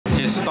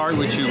start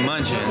with you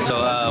munching. So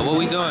what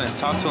we doing?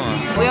 Talk to him.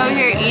 We over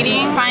here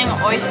eating, trying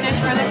oysters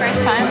for the first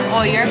time.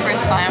 Well, your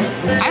first time.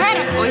 I've had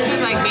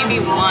oysters like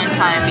maybe one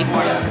time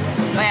before.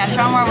 But yeah,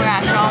 show them where we're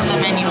at. Show them the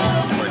menu.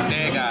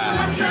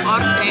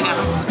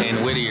 Ortegas.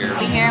 In Whittier.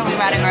 We here, we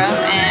about to grub,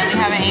 and we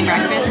haven't eaten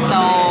breakfast, so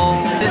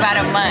we about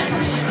to munch,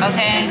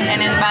 okay?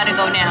 And it's about to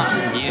go down.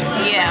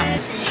 Yeah.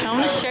 Show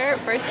them the shirt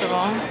first of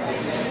all.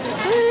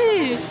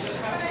 Sheesh.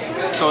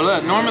 So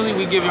look, normally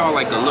we give y'all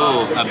like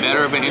a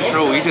better of an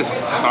intro. We just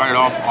started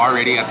off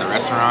already at the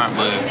restaurant,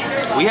 but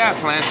we had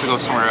plans to go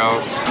somewhere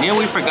else. And then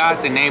we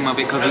forgot the name of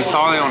it because we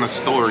saw it on a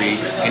story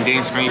and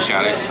didn't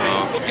screenshot it. So,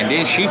 and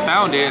then she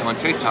found it on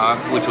TikTok,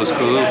 which was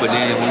cool. But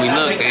then when we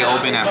looked, they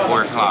opened at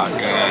 4 o'clock,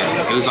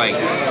 and it was like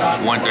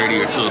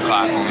 1:30 or 2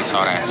 o'clock when we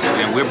saw that. So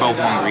then we're both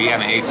hungry. We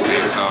haven't ate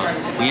today, so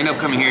we ended up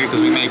coming here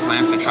because we made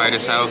plans to try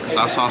this out. Because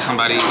I saw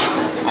somebody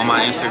on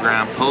my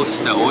Instagram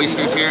post the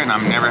oysters here, and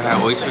I've never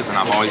had oysters, and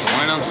I've always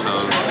wanted them, so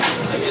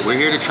we're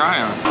here to try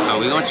them. So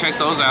we're gonna check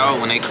those out.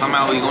 When they come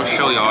out, we're gonna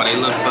show y'all. They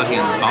look fucking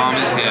bomb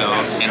as hell.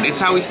 And this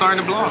is how we started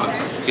the vlog.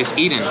 Just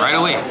eating right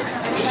away.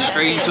 Just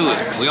straight into it.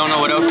 We don't know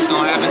what else is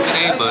gonna happen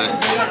today, but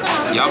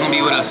y'all gonna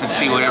be with us and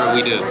see whatever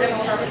we do.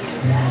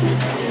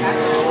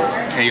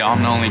 Hey y'all,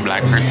 I'm the only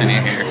black person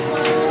in here.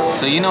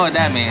 So you know what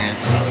that means.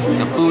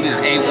 The food is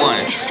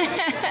A1.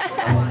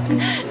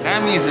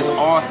 That means it's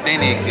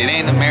authentic. It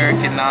ain't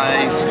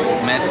Americanized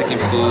Mexican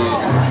food.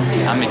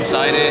 I'm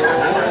excited.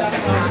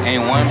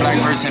 Ain't one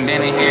black person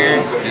been in here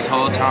this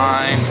whole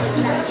time.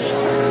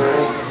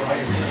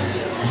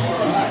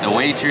 The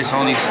waitress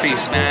only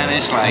speaks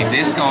Spanish. Like,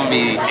 this gonna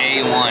be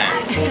A1.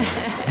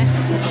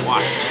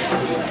 Watch.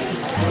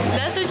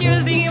 That's what you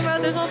was thinking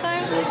about this whole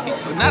time?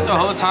 Not the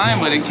whole time,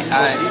 but it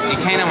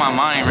came to my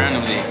mind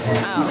randomly.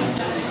 Oh.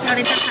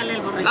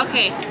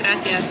 Okay,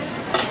 gracias.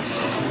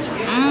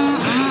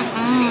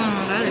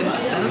 That is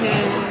so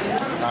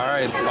good.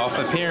 Alright, off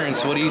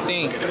appearance, what do you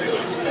think?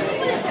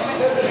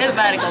 It's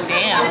about to go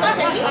down.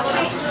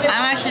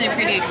 I'm actually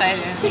pretty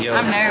excited. Yo,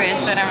 I'm nervous,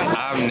 but I'm excited.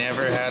 I've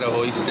never had an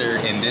oyster,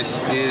 and this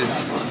is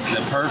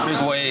the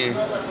perfect way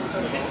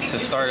to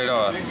start it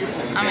off.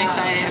 I'm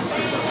excited.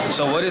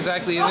 So what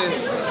exactly is it?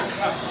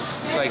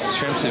 It's like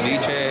shrimp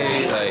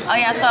ceviche, like... Oh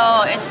yeah,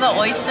 so it's the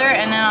oyster,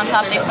 and then on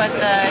top they put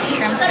the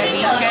shrimp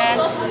ceviche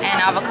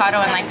and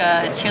avocado and like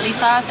a chili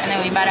sauce, and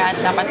then we about to add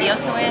tapatio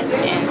to it.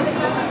 And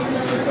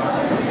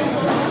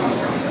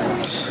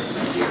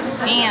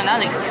damn, that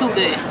looks too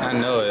good. I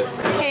know it.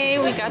 Okay,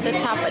 we got the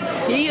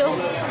tapatio.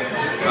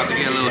 About to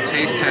get a little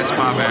taste test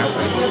poppin'.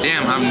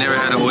 Damn, I've never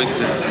had an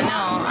oyster.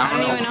 No, I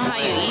don't even know how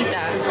you eat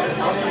that.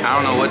 I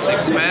don't know what to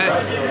expect,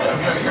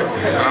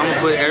 but I'm gonna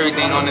put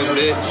everything on this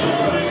bitch.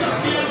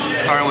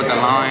 Starting with the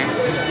lime.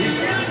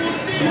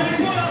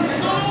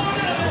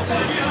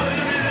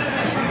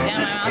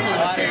 Damn, my mouth is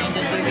watering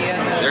just with you.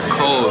 They're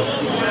cold.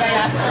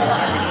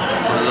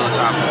 Put a little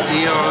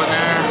tapatio in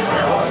there.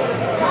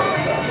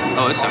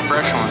 Oh, it's a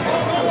fresh one.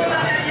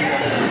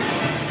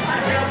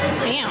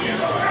 Damn.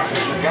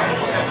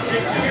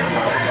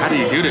 How do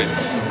you do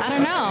this? I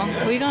don't know.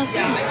 We gonna see.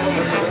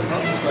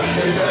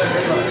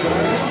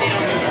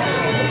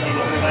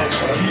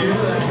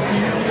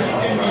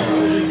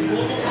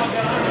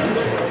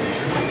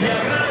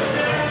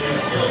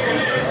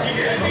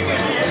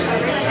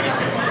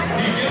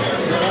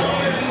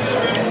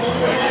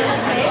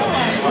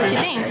 What you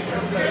think?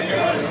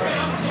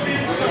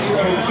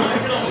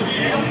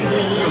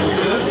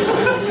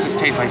 This just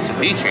tastes like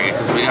ceviche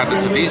because we got the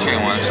ceviche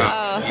one, so.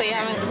 Oh, so you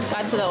haven't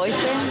got to the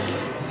oyster?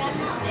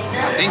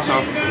 I think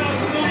so.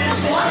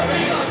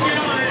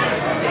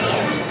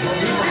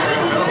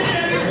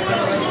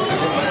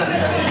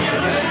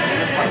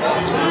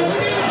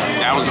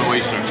 That was an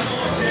oyster.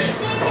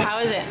 How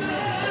is it?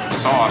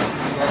 Soft,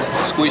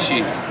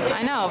 squishy.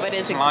 I know, but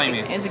is slimy.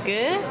 Is it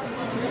good?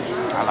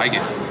 I like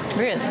it.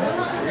 Really?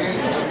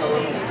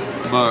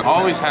 But I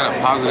always had a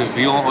positive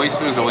view on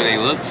oysters the way they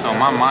look, so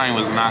my mind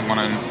was not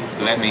gonna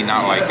let me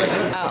not like it.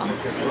 Oh.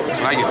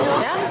 I like it.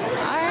 Yeah?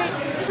 Alright.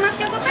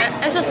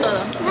 Eso es todo.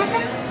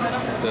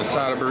 The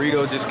side of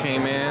burrito just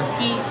came in.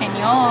 Sí,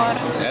 señor.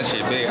 That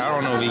shit big. I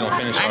don't know if we gonna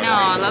finish all I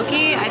that. know,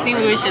 low-key, I think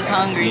we was just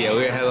hungry. Yeah,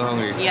 we're hella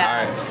hungry. Yeah.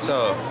 Alright,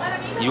 so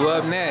you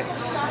up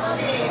next.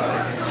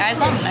 Guys,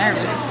 I'm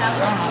nervous. I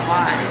don't know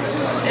why.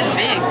 It's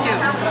big too.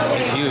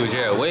 It's huge,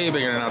 yeah, way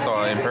bigger than I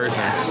thought in person.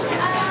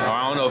 Or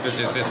I don't know if it's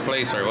just this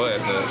place or what,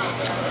 but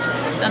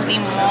The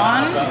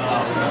limon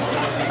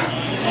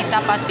y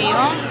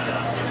tapatio.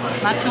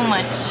 Not too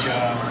much.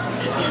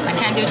 I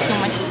can't do too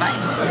much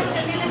spice.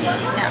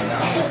 Damn.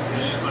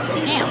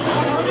 Damn.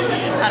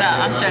 Hold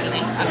on, I'm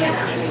struggling. Okay.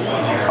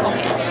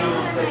 Okay.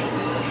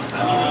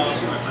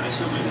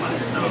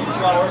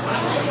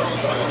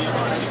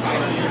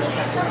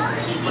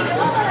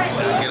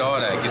 get all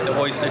that. Get the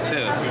oyster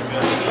too.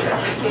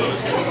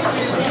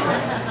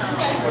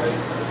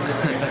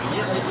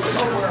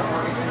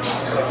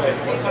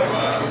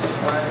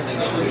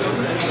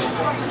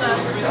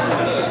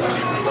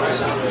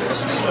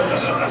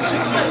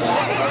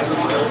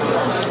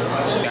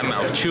 That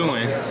mouth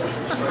chewing.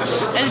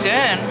 It's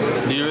good.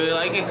 Do you really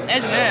like it?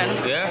 It's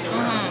good.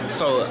 Yeah?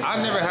 So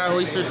I've never had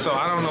oysters, so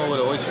I don't know what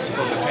an oyster's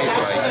supposed to taste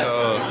like.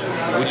 So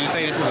would you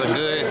say this is a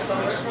good?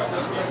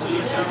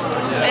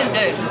 It's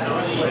good.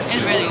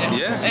 It's really good.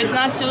 Yeah? It's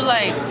not too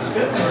like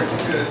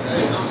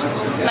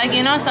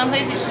you know, some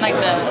places like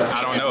the.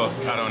 I don't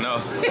know.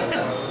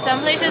 Some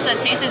places the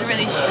taste is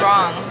really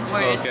strong,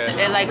 where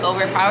it like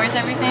overpowers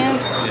everything.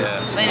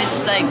 Yeah. But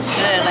it's like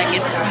good, like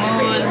it's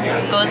smooth,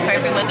 goes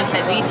perfect with the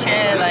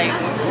ceviche, like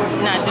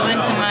not doing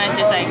too much,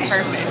 it's like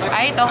perfect.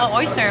 I ate the whole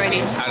oyster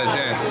already. Out of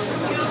 10.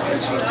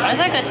 It's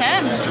like a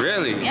 10.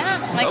 Really? Yeah.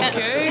 Like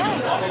okay.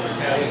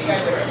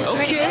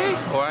 Okay.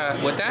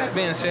 Well, with that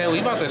being said, we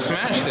about to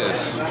smash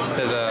this.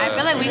 Cause I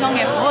feel like we gonna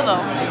get full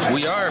though.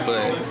 We are,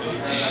 but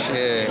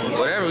shit,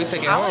 whatever. We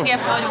take it home. I would get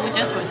full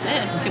just with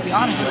this, to be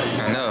honest.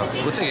 I know.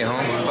 We'll take it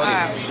home. Fuck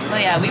Alright. Well,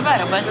 yeah, we about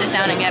to bust this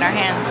down and get our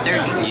hands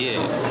dirty.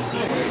 Yeah.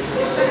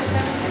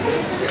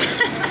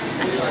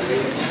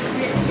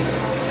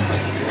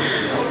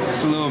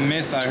 It's a little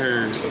myth I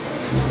heard.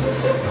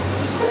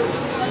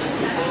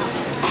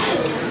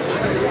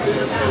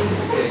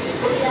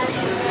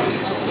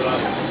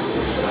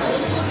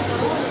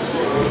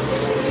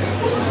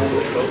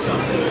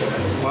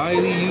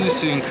 Widely used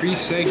to increase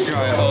sex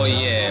drive. Oh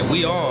yeah,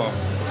 we all.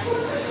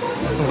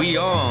 We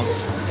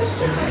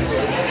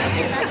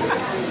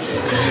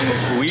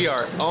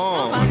are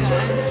on.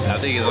 I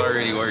think it's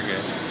already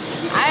working.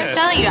 I'm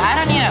telling you, I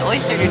don't need an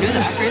oyster to do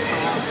that, first of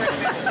all.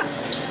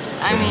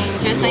 I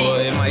mean, just saying. Well,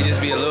 it might just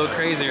be a little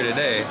crazier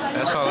today.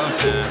 That's all I'm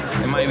saying.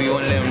 It might be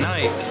one of them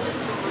nights.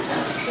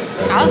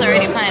 I was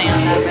already planning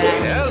on that,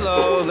 but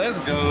Hello, let's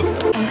go.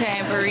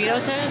 Okay, burrito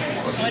test?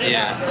 What is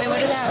that? Wait,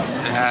 what is that?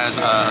 It has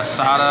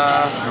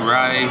asada,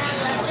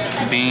 rice,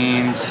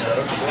 beans.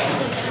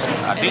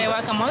 Is it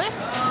guacamole?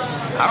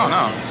 I don't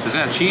know. Does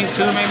that have cheese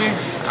too, maybe?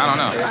 I don't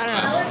know.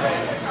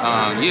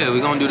 Yeah,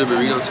 we're gonna do the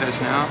burrito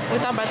test now.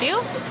 Without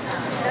batido?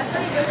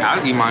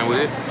 I'd eat mine with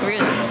it.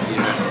 Really?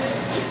 Yeah.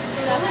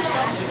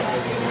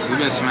 We've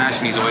been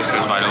smashing these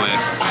oysters, by the way.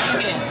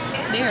 Okay.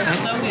 They are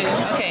so good.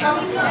 Okay,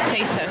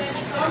 taste test.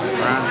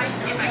 Right.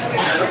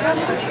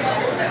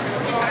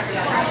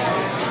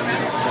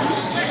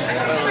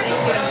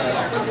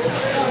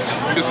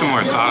 Get some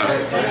more sauce.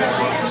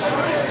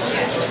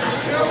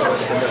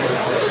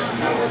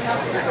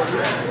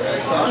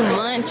 I'm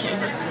munching.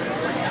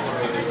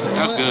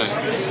 That's good.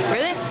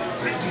 Really?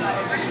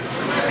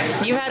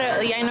 You had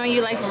I know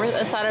you like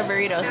asada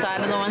burrito. So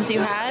out of the ones you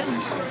had,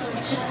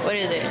 what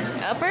is it?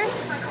 Upper?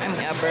 I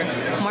mean upper.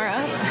 More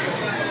up?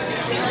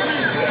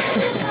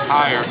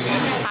 Higher.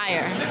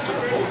 Higher.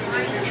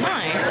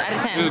 Nice. Out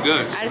of 10. It was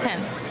good. Out of 10.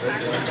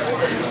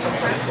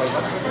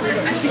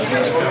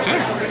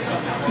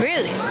 10.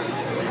 Really?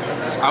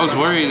 I was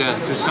worried that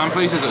because some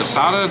places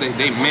asada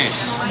they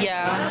miss.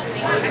 Yeah.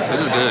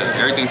 This is good.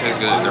 Everything tastes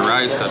good. The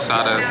rice, the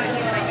asada,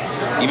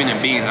 even the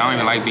beans. I don't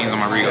even like beans on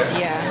my burrito.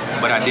 Yeah.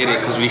 But I did it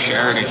because we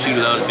shared and she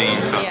loves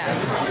beans. So. Yeah.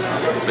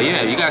 But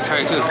yeah, you gotta try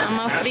it too. I'm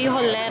a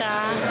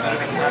frijolera.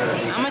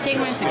 I'm gonna take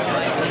mine to go. Cause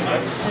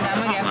I'm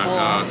gonna get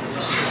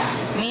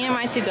full. Me and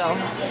mine to go.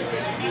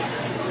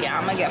 Yeah,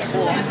 I'm gonna get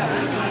full.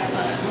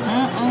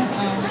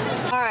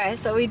 Alright,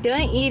 so we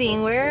done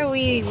eating. Where are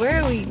we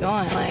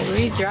going? Like,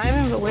 we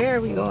driving, but where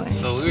are we going?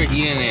 So we were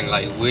eating in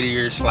like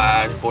Whittier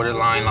 /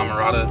 borderline La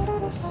Mirada.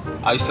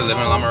 I used to live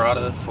in La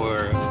Mirada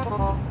for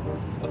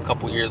a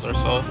couple years or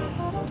so.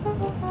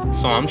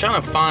 So I'm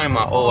trying to find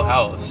my old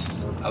house.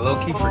 I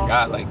low-key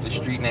forgot like the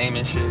street name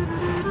and shit.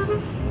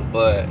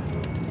 But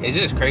it's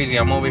just crazy.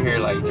 I'm over here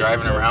like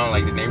driving around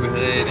like the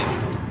neighborhood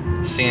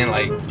and seeing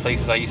like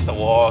places I used to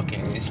walk,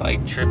 and it's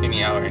like tripping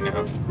me out right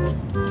now.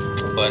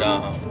 But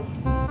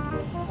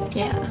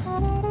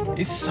yeah,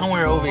 it's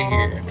somewhere over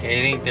here. Okay,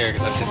 it ain't there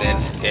because I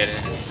said dead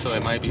end. So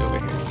it might be over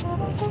here.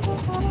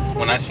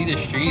 When I see the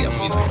street, I'm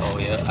gonna be like, oh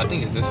yeah, I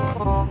think it's this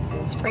one.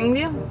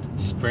 Springview?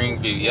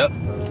 Springview, yep.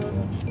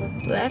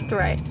 Left,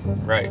 right?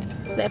 Right.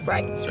 Left,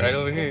 right. It's right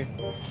over here.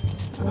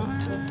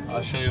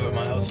 I'll show you where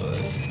my house was.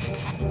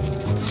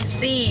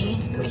 See,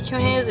 which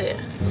one is it?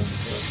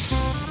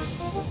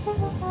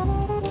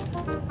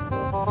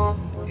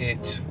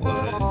 It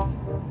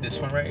was this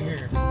one right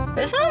here.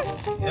 This one?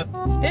 Yep.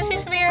 This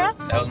used to be your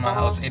house? That was my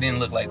house. It didn't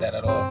look like that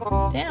at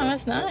all. Damn,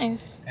 that's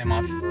nice. And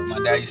my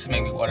dad used to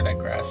make me water that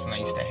grass, and I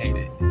used to hate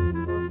it.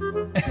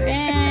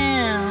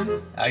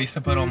 Damn. I used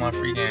to put on my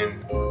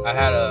freaking. I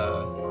had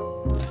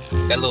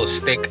that little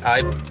stick.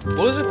 What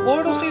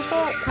are those things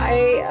called?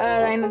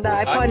 I know the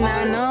iPod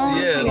Nano.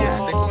 Yeah, the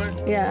stick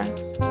one. Yeah.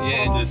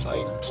 Yeah, and just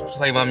like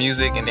play my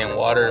music and then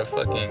water the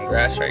fucking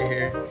grass right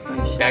here.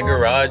 That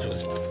garage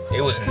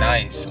was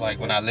nice. Like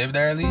when I lived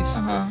there, at least,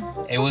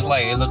 it was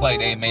like it looked like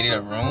they made it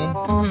a room,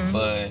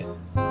 but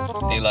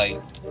they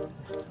like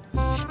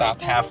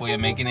stopped halfway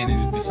of making it and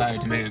just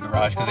decided to make it a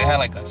garage because it had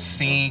like a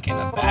sink and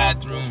a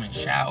bathroom and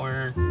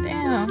shower.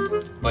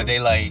 Damn. But they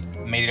like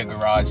made it a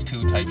garage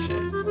too type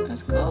shit.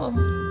 That's cool.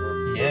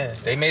 Yeah,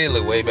 they made it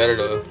look way better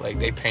though. Like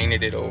they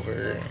painted it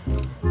over.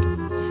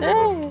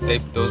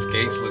 Those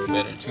gates look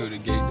better too, the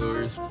gate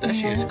doors. That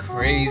shit is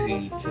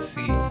crazy to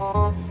see.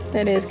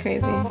 That is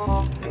crazy.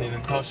 And then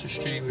across the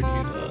street with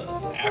these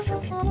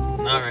African people.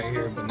 Not right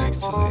here, but next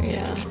to it.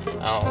 Yeah.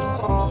 I don't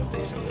know if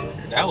they still live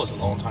here. That was a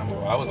long time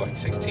ago. I was like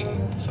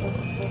 16, so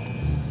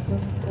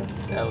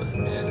that was a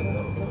minute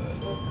ago,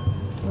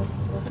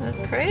 but that's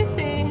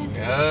crazy.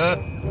 yeah.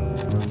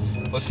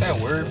 What's that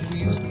word we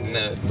use?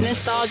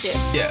 Nostalgia.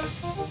 Yeah.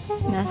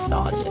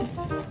 Nostalgia.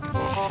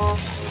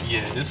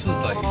 Yeah, this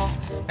was like,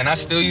 and I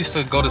still used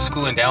to go to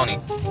school in Downey.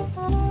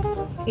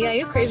 Yeah,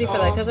 you're crazy for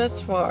that, because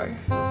that's far.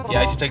 Yeah,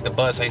 I used to take the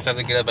bus. I used to have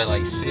to get up at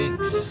like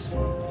 6.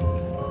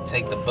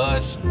 Take the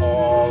bus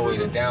all the way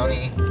to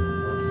Downey.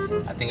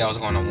 I think I was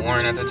going to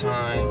Warren at the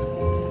time.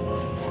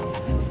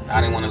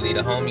 I didn't want to leave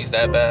the homies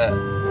that bad.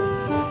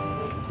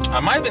 I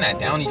might have been at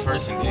Downey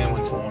first and then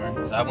went to Warren,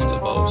 because I went to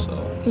both,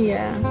 so.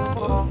 Yeah.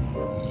 But,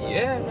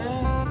 yeah,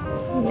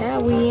 man. Yeah,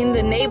 we in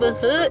the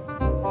neighborhood.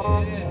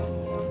 Yeah.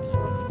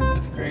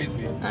 That's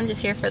crazy. I'm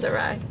just here for the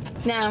ride.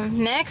 Now,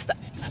 next,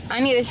 I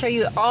need to show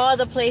you all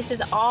the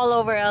places all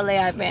over LA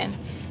I've been.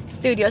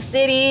 Studio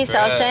City,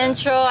 South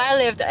Central. I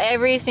lived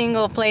every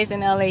single place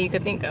in LA you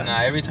could think of. Nah,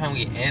 every time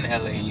we in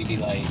LA, you be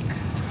like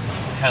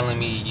telling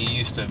me you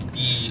used to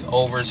be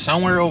over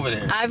somewhere over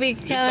there. I be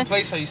It's telling. the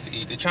place I used to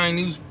eat, the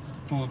Chinese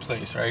food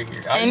place right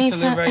here. I used to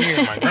live right here.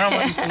 My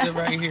grandma used to live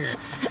right here.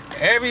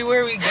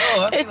 Everywhere we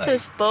go, It's like, a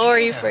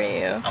story for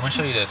you. I'm gonna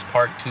show you this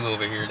park too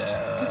over here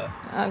that.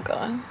 Oh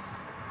God.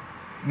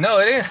 No,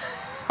 it is.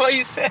 Why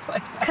you said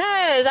like that?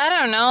 Cause I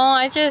don't know.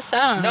 I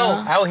don't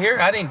know. No, out here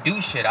I didn't do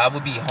shit. I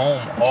would be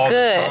home all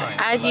Good, the time.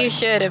 as you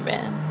should have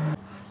been.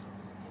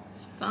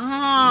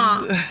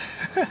 Stop.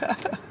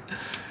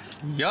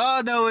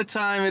 Y'all know what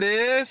time it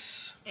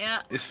is.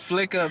 Yeah. It's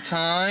flick up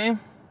time.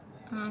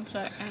 I'm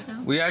sorry. Right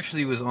now. We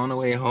actually was on the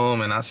way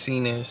home and I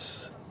seen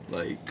this,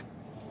 like,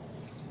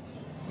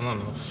 I don't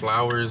know,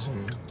 flowers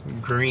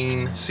and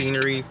green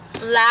scenery.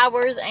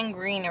 Flowers and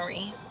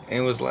greenery.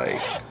 And was like,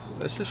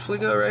 let's just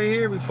flick up right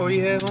here before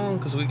you head home,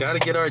 because we got to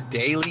get our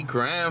daily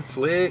gram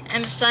flicks.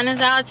 And the sun is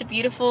out. It's a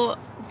beautiful,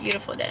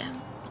 beautiful day.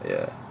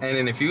 Yeah. And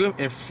then if you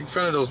in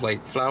front of those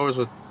like flowers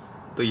with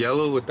the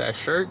yellow with that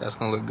shirt, that's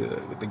gonna look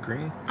good with the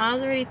green. I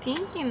was already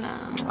thinking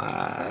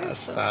that.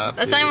 Stop.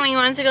 That's time when you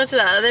wanted to go to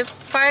the other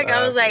park.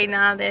 I was like,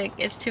 nah,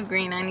 it's too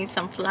green. I need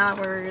some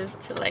flowers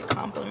to like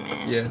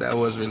complement. Yeah, that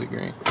was really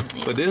green.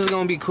 Yeah. But this is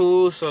gonna be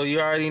cool, so you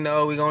already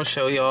know we gonna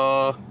show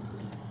y'all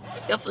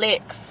The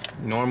flicks.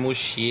 normal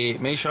shit.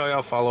 Make sure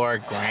y'all follow our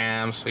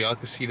gram so y'all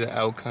can see the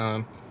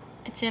outcome.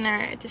 It's in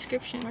our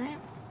description, right?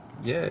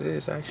 Yeah, it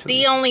is actually.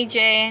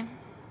 theeonlyyjayy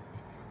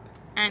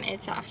and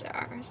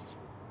Itsaftvrhrs.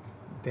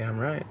 Damn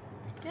right.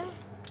 Yeah.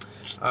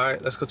 All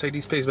right, let's go take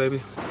these pics, baby.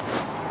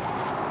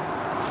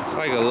 It's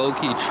like a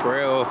low-key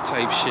trail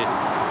type shit.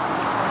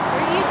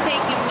 Where are you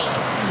taking me?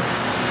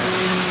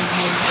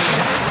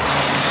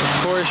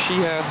 Of course,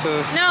 she had to.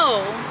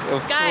 No.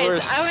 Of Guys,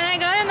 course. when I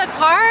got in the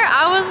car,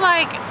 I was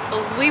like,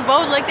 we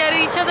both looked at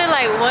each other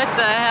like, what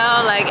the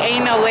hell? Like,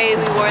 ain't no way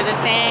we wore the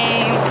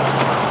same.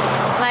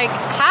 Like,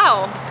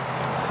 how?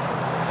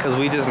 Because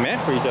we just meant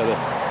for each other.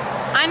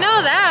 I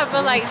know that,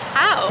 but like,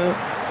 how?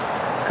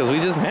 Because we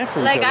just meant for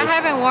each Like, other. I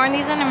haven't worn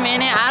these in a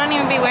minute. I don't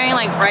even be wearing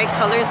like bright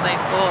colors. Like,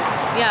 well,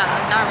 yeah,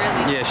 not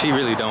really. Yeah, she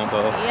really don't,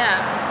 though. Yeah,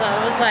 so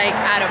it was like,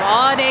 out of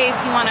all days,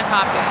 he want to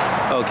copy me.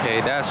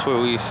 Okay, that's where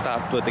we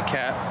stopped with the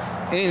cap.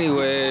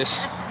 Anyways,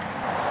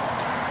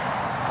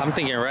 I'm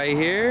thinking right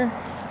here.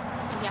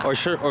 Yeah. Or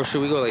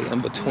should we go like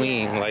in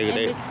between? Like in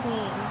they,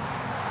 between.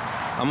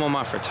 I'm on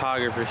my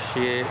photographer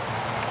shit.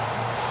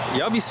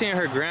 Y'all be seeing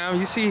her gram.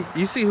 You see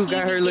who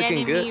got her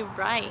looking good? Me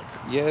right.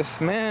 Yes,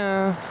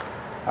 ma'am.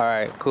 All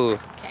right, cool.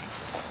 Okay.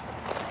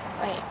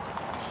 Wait,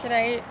 should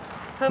I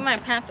put my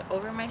pants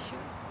over my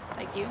shoes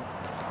like you?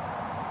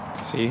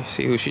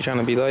 See who she trying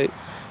to be like?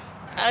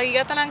 Oh, you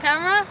got that on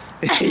camera?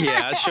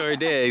 Yeah, I sure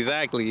did.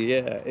 Exactly.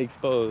 Yeah,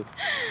 exposed.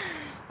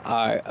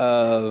 All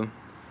right.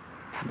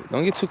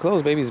 Don't get too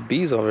close, baby. It's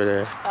bees over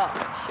there. Oh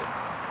shoot!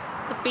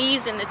 The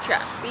bees in the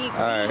trap. Bees. All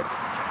right.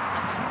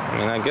 I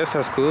mean, I guess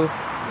that's cool.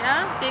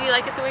 Yeah. Did you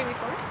like it the way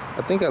before?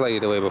 I think I like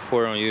it the way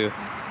before on you.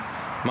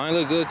 Mine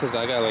look good because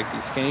I got like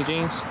these skinny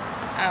jeans.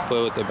 Oh.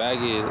 But with the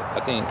baggy, I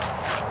think.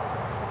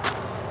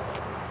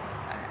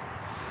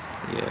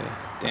 Yeah.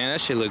 Damn,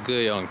 that shit look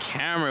good on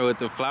camera with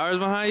the flowers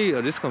behind you.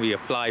 Oh, this is gonna be a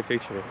fly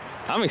picture.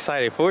 I'm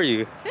excited for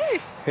you.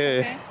 Serious? Yeah.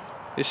 Okay.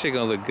 This shit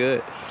gonna look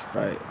good.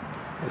 All right.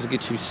 Let's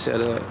get you set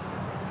up.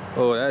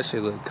 Oh, that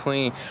shit look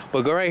clean.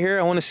 But go right here.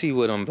 I want to see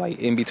what I'm like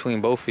in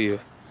between both of you.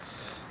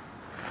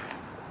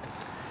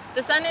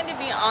 The sun need to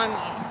be on me.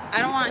 I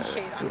don't want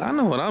shade on me. I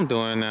know what I'm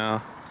doing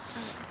now.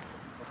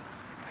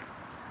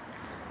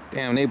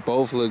 Damn, they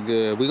both look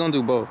good. We gonna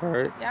do both, all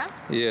right? Yeah?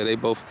 Yeah, they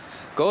both.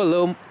 Go a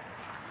little.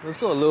 Let's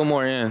go a little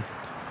more in.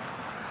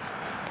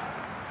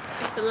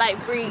 Just a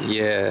light breeze.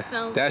 Yeah,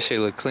 So that shit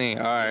look clean.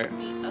 All right.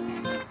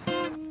 Okay.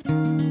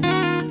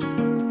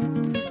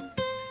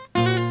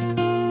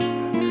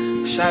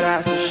 Shot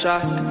after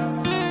shot,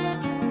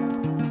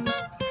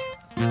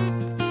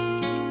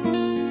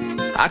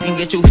 I can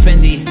get you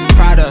Fendi,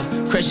 Prada,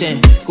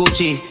 Christian,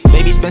 Gucci.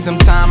 Baby, spend some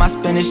time, I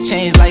spend this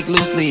change like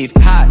loose leaf.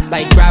 Hot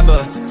like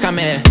grabber, come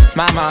here,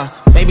 mama.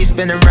 Baby,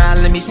 spin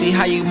around, let me see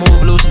how you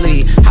move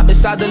loosely. Hop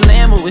inside the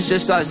Lambo, it's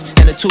just us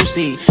in a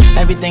two-seat.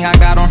 Everything I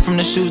got on from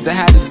the shoes that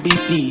had this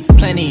beastie.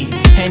 Plenty,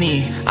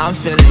 Henny, I'm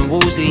feeling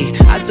woozy.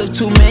 I took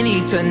too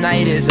many,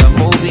 tonight is a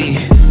movie.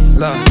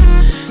 Look,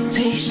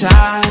 take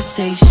shots,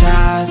 take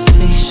shots,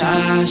 take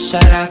shots,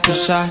 shot after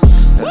shot.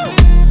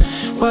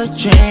 What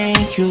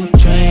drink you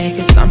drink,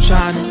 cause I'm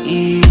trying to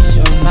ease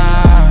your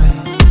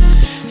mind.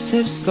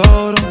 Sip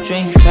slow, don't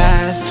drink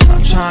fast,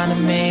 I'm trying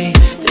to make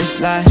this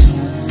last.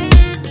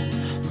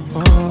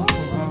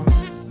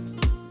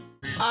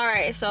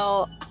 Alright,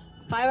 so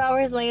 5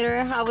 hours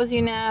later, how was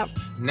your nap?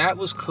 Nap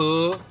was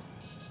cool.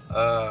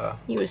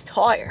 He was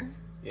tired.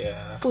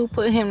 Yeah. Food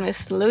put him to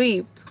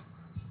sleep.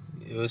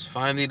 It was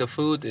finally the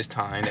food this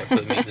time that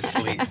put me to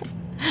sleep.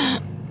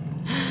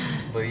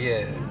 But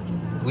yeah,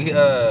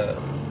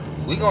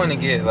 we going to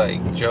get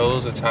like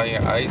Joe's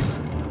Italian Ice.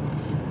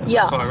 That's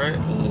Yeah. what it's called, right?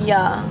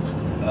 Yeah.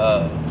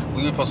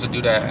 We were supposed to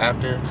do that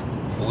after,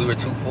 but we were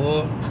too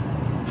full.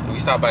 We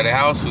stopped by the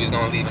house. We was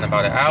gonna leave in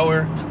about an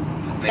hour.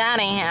 That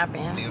ain't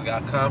happening. Niggas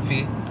got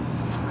comfy.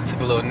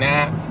 Took a little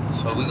nap.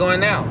 So we going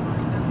now.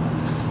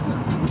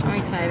 I'm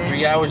excited.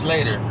 3 hours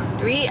later.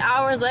 3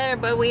 hours later,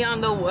 but we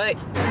on the what?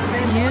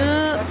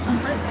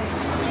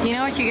 You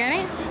know what you're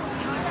getting?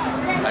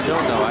 I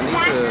don't know. I need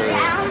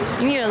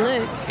to. You need to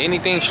look.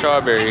 Anything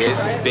strawberry is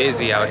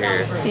busy out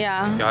here.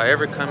 Yeah. If y'all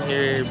ever come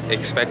here,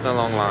 expect a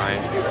long line.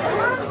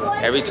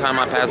 Every time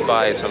I pass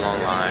by, it's a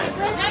long line.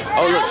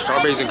 Oh look,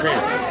 strawberries and cream.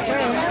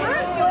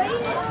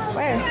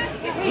 Where?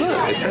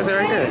 Look, it says it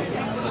right there.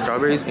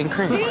 Strawberries and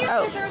cream.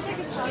 Oh.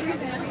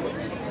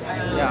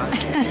 Yeah.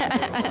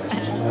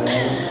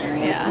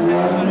 Yeah.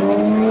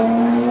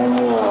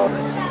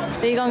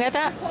 Are you gonna get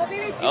that?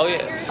 Oh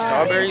yeah,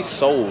 strawberries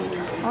sold.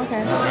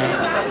 Okay.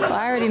 Well,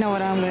 I already know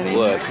what I'm getting.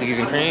 What, cookies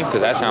and cream? Cause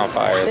that sound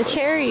fire. The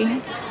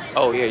cherry.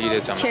 Oh yeah, you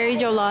did tell me. Cherry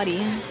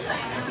gelati.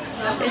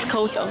 It's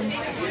cold though.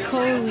 It's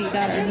cold. We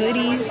got our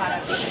hoodies.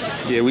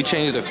 Yeah, we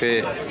changed the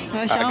fit.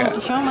 Well,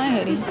 show my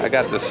hoodie. I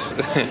got this.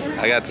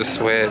 I got the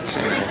sweats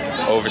and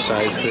the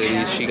oversized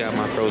hoodie. She got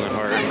my frozen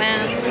heart.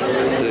 Man.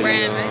 Hoodie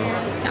Brand. on.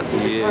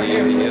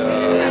 Yeah.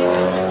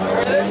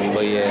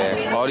 But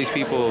yeah, all these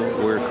people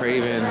were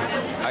craving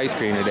ice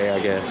cream today, I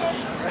guess.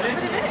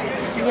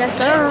 Yes,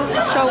 sir.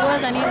 Sure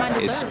was. I need my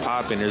dessert. It's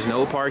popping. There's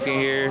no parking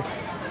here.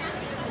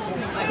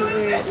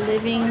 We're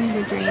living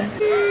the dream.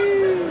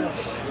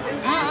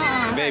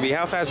 Baby,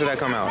 how fast did that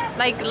come out?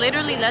 Like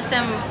literally less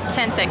than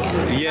 10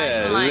 seconds.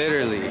 Yeah,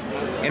 literally.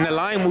 And the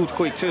line moved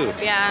quick too.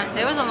 Yeah,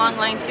 it was a long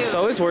line too.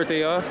 So it's worth it,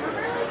 y'all.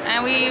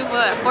 And we,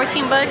 what,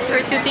 $14 for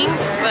 2 things?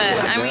 But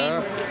I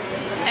mean,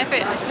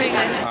 effort, pretty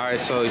good.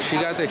 Alright, so she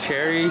got the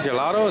cherry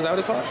gelato, is that what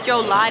it's called?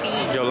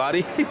 Gelati.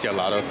 Gelati?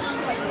 Gelato.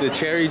 The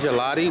cherry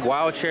gelati,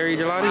 wild cherry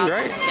gelati,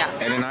 right? Yeah.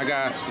 And then I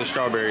got the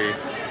strawberry.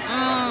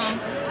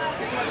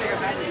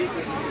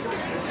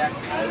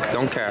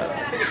 Don't cap.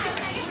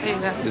 There you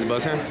go. Is it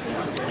buzzing?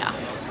 Yeah.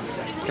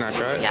 Can I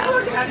try it? Yeah.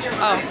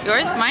 Oh,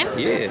 yours? Mine?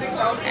 Yeah.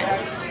 Okay.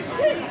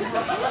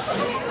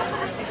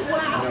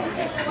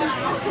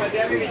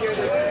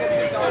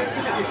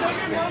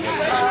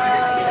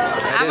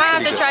 I might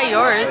have to try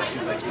yours.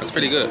 That's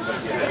pretty good. You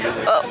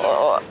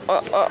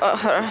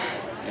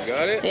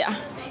got it? Yeah.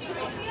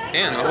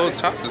 And the whole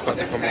top is about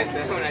to come off.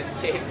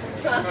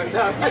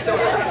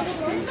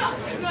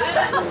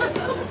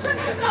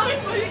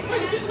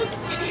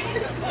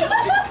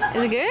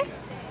 Is it good?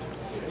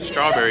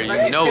 Strawberry,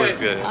 you know it's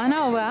good. I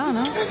know, but I don't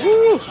know.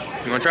 Woo!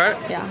 You wanna try it?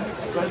 Yeah.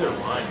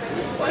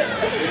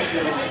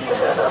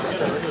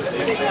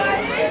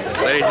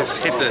 Let it just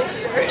hit the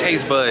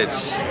taste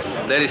buds.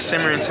 Let it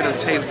simmer into the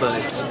taste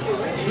buds.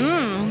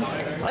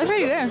 That's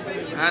pretty good.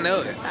 I know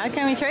it.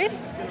 Can we trade?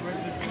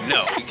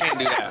 No, you can't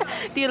do that.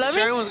 Do you love me?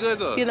 Cherry one's good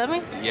though. Do you love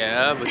me?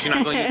 Yeah, but you're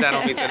not gonna use that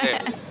on me today.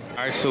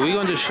 Alright, so we're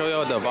gonna just show y'all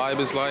what the vibe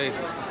is like.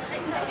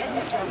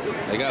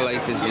 They got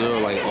like this little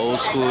like old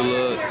school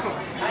look.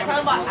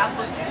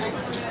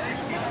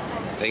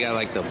 They got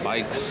like the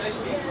bikes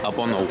up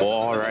on the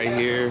wall right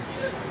here.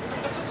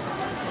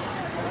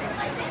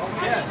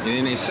 And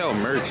then they sell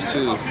merch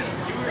too.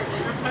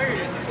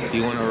 If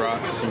you want to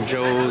rock some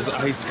Joe's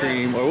ice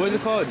cream, or what's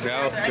it called?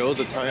 Joe's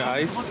Italian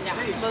Ice? Yeah,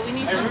 but we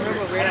need some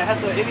Realbutrare.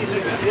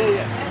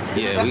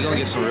 Yeah, we gonna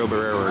get some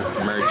Realbutrare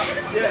merch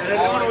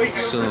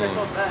soon.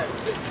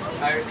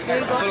 I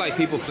feel like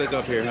people flick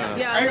up here, huh?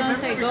 Yeah, I was gonna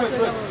say, go to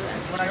the...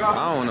 I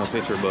don't want no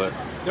picture, but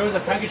there was a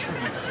package for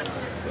me.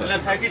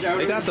 That package,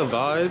 they got the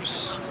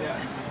vibes. Yeah.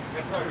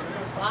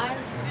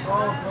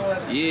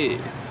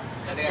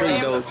 Pretty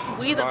dope.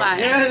 We the vibes.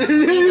 Yeah.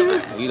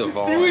 We the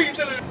vibes. We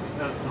the vibes.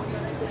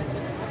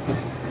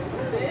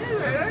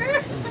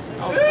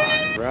 Oh,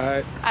 God.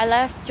 Right. I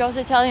left Joe's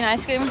Italian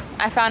ice cream.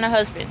 I found a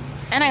husband.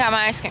 And I got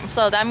my ice cream.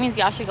 So that means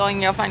y'all should go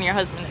and you'll find your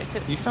husband there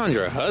too. You found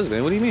your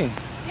husband? What do you mean?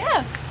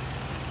 Yeah.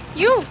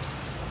 You.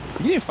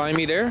 You didn't find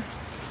me there.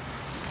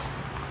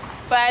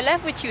 But I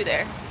left with you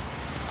there.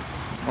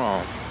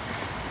 Oh.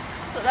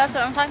 So that's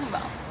what I'm talking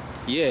about.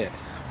 Yeah,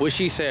 what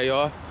she said,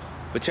 y'all.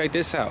 But check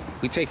this out.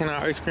 We taking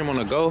our ice cream on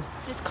the go.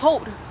 It's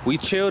cold. We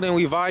chilled and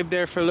we vibed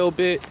there for a little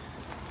bit.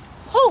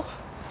 Whew.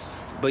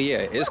 But yeah,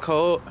 it's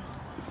cold.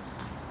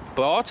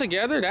 But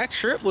altogether, that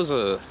trip was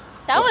that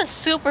was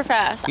super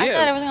fast. Yeah. I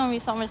thought it was gonna be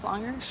so much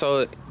longer.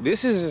 So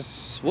this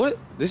is what?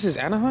 This is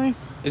Anaheim?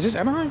 Is this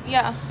Anaheim?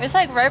 Yeah, it's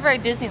like right by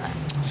Disneyland.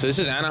 So this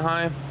is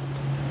Anaheim.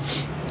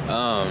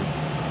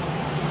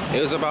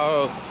 It was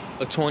about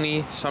a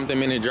 20-something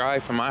minute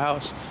drive from my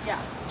house.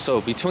 Yeah. So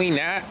between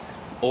that,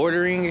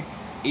 ordering,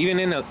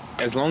 even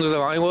as long as the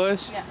line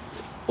was, Yeah.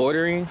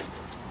 ordering,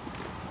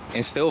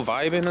 and still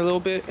vibing a little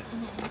bit,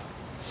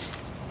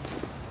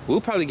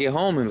 we'll probably get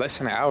home in less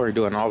than an hour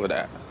doing all of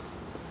that,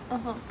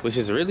 which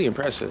is really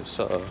impressive.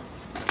 So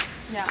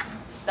yeah,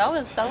 that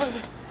was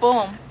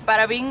boom,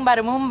 bada bing,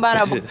 bada boom,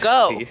 bada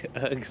go.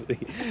 Ugly.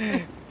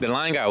 The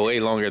line got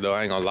way longer though,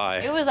 I ain't gonna lie.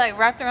 It was like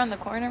wrapped around the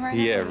corner right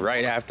now. Yeah,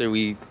 right after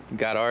we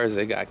got ours,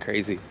 it got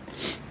crazy.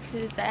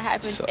 Cause that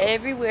happens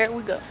everywhere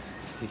we go.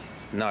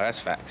 No, that's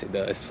facts, it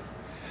does.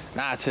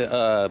 Not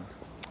to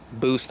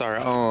boost our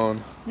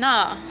own.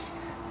 Nah,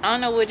 I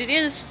don't know what it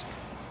is,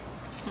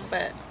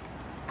 but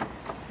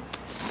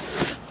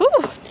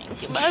whew,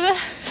 thank you, baby.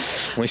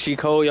 When she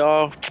cold,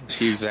 y'all,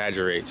 she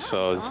exaggerates,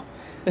 so.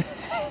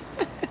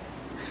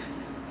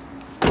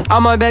 All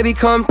my baby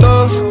come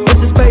through.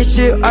 It's a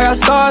spaceship, I got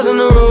stars on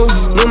the roof.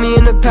 Knew me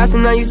in the past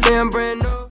and now you say I'm brand new.